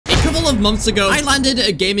couple of months ago, I landed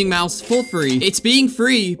a gaming mouse for free. It's being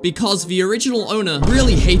free because the original owner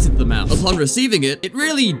really hated the mouse. Upon receiving it, it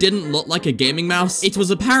really didn't look like a gaming mouse. It was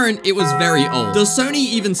apparent it was very old. Does Sony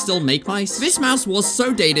even still make mice? This mouse was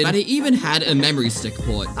so dated that it even had a memory stick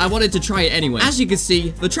port. I wanted to try it anyway. As you can see,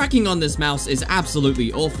 the tracking on this mouse is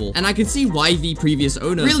absolutely awful, and I can see why the previous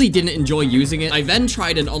owner really didn't enjoy using it. I then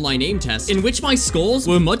tried an online aim test in which my scores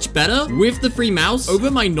were much better with the free mouse over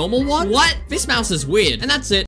my normal one. What? This mouse is weird. And that's it.